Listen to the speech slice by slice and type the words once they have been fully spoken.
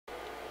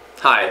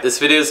Hi, this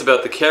video is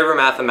about the Caribou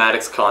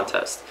Mathematics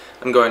Contest.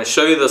 I'm going to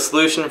show you the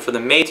solution for the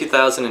May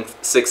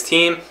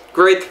 2016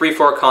 Grade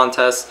 3-4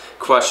 contest,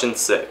 question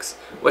 6,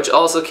 which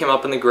also came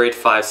up in the Grade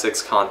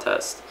 5-6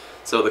 contest.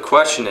 So the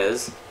question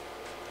is,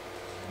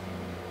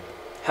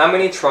 how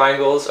many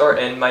triangles are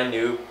in my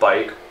new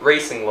bike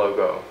racing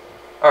logo?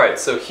 Alright,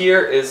 so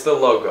here is the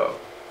logo.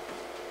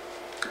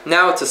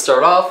 Now to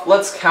start off,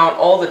 let's count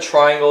all the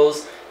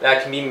triangles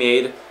that can be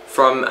made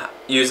from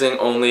using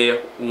only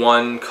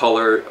one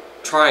color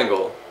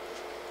triangle.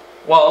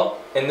 Well,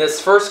 in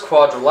this first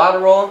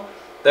quadrilateral,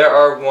 there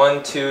are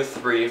 1, 2,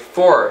 3,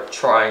 4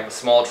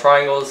 small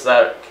triangles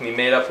that can be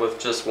made up with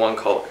just one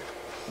color.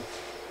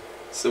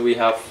 So we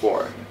have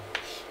 4.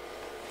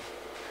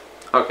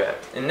 Okay,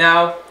 and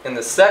now in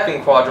the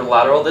second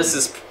quadrilateral, this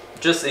is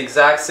just the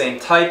exact same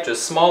type,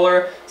 just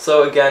smaller,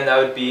 so again that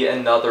would be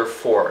another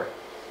 4.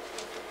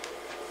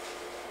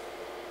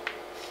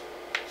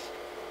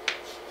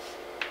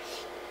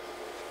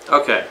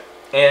 Okay,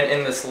 and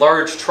in this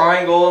large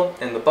triangle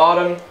in the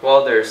bottom,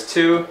 well, there's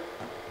 2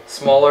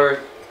 smaller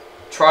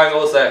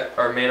triangles that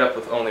are made up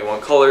with only one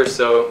color,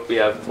 so we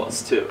have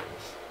 +2.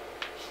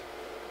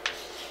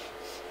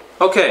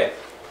 Okay,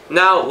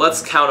 now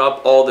let's count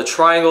up all the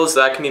triangles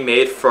that can be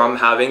made from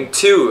having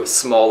 2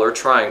 smaller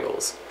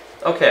triangles.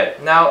 Okay,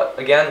 now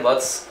again,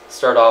 let's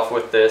start off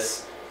with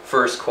this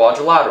first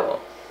quadrilateral.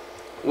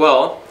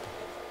 Well,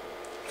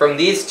 from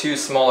these 2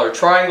 smaller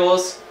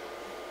triangles,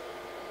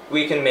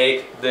 we can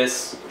make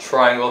this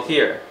triangle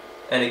here.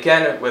 And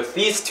again, with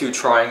these 2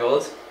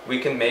 triangles, we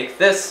can make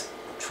this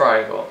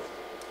triangle.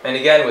 And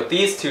again, with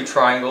these 2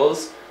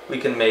 triangles, we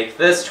can make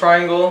this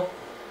triangle.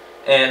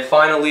 And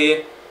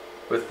finally,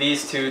 with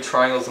these 2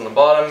 triangles on the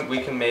bottom,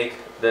 we can make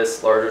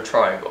this larger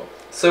triangle.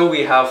 So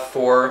we have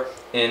 4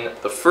 in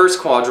the first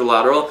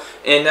quadrilateral,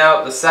 and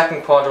now the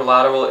second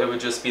quadrilateral, it would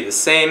just be the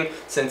same,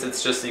 since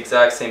it's just the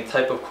exact same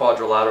type of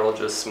quadrilateral,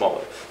 just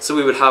smaller. So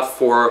we would have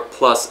 4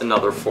 plus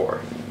another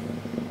 4.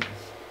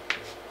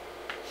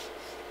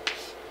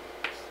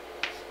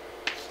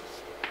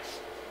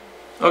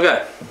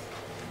 Okay,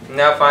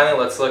 now finally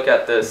let's look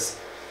at this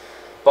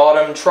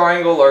bottom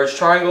triangle, large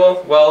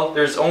triangle. Well,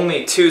 there's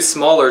only 2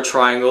 smaller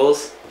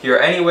triangles here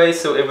anyway,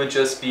 so it would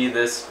just be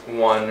this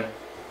one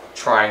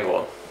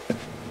triangle.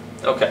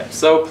 Okay,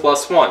 so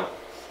 +1.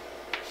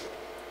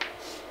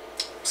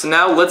 So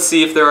now let's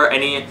see if there are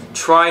any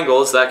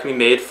triangles that can be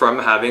made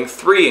from having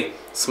 3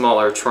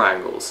 smaller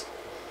triangles.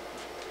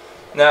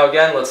 Now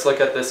again, let's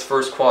look at this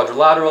first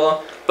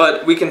quadrilateral,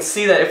 but we can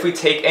see that if we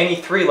take any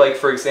 3, like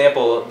for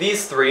example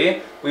these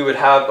 3, we would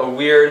have a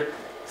weird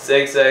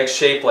zigzag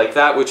shape like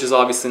that, which is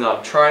obviously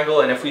not a triangle.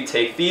 And if we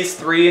take these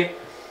 3,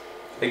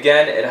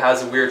 again it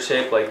has a weird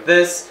shape like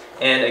this,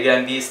 and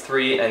again these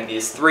 3 and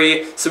these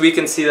 3. So we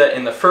can see that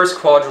in the first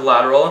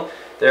quadrilateral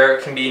there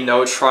can be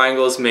no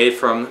triangles made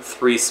from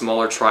 3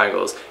 smaller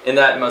triangles, and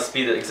that must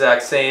be the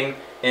exact same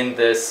in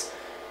this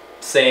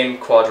same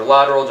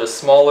quadrilateral, just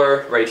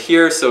smaller right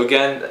here. So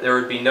again, there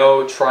would be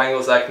no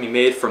triangles that can be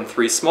made from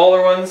 3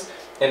 smaller ones.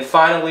 And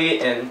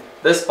finally, in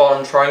this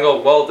bottom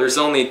triangle, well, there's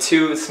only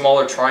 2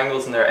 smaller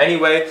triangles in there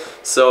anyway,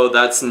 so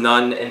that's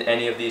none in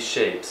any of these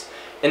shapes.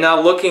 And now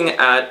looking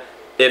at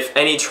if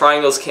any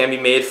triangles can be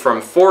made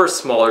from 4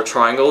 smaller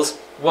triangles,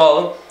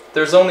 well,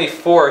 there's only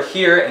 4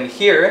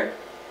 here,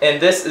 and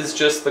this is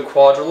just the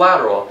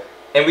quadrilateral.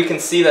 And we can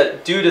see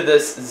that due to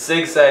this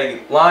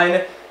zigzag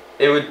line,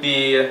 it would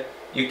be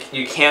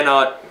you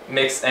cannot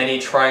mix any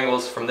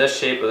triangles from this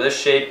shape or this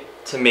shape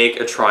to make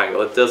a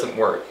triangle. It doesn't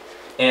work.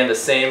 And the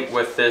same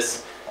with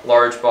this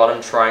large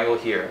bottom triangle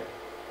here.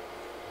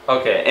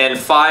 Okay, and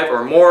 5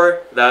 or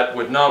more, that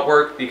would not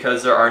work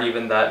because there aren't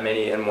even that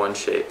many in one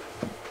shape.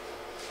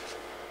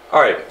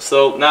 Alright,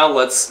 so now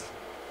let's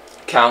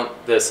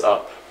count this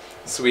up.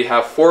 So we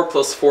have 4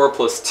 plus 4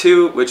 plus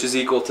 2, which is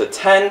equal to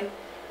 10.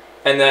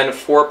 And then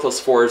 4 plus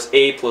 4 is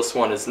 8, plus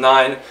 1 is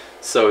 9.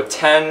 So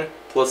 10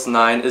 plus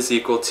 9 is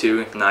equal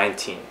to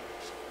 19.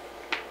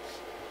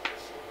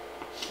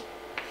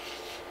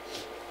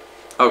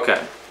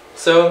 Okay,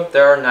 so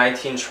there are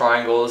 19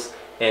 triangles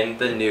in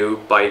the new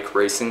bike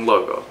racing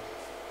logo.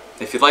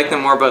 If you'd like to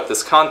know more about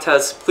this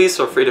contest, please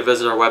feel free to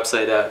visit our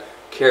website at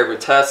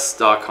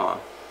caribouttests.com.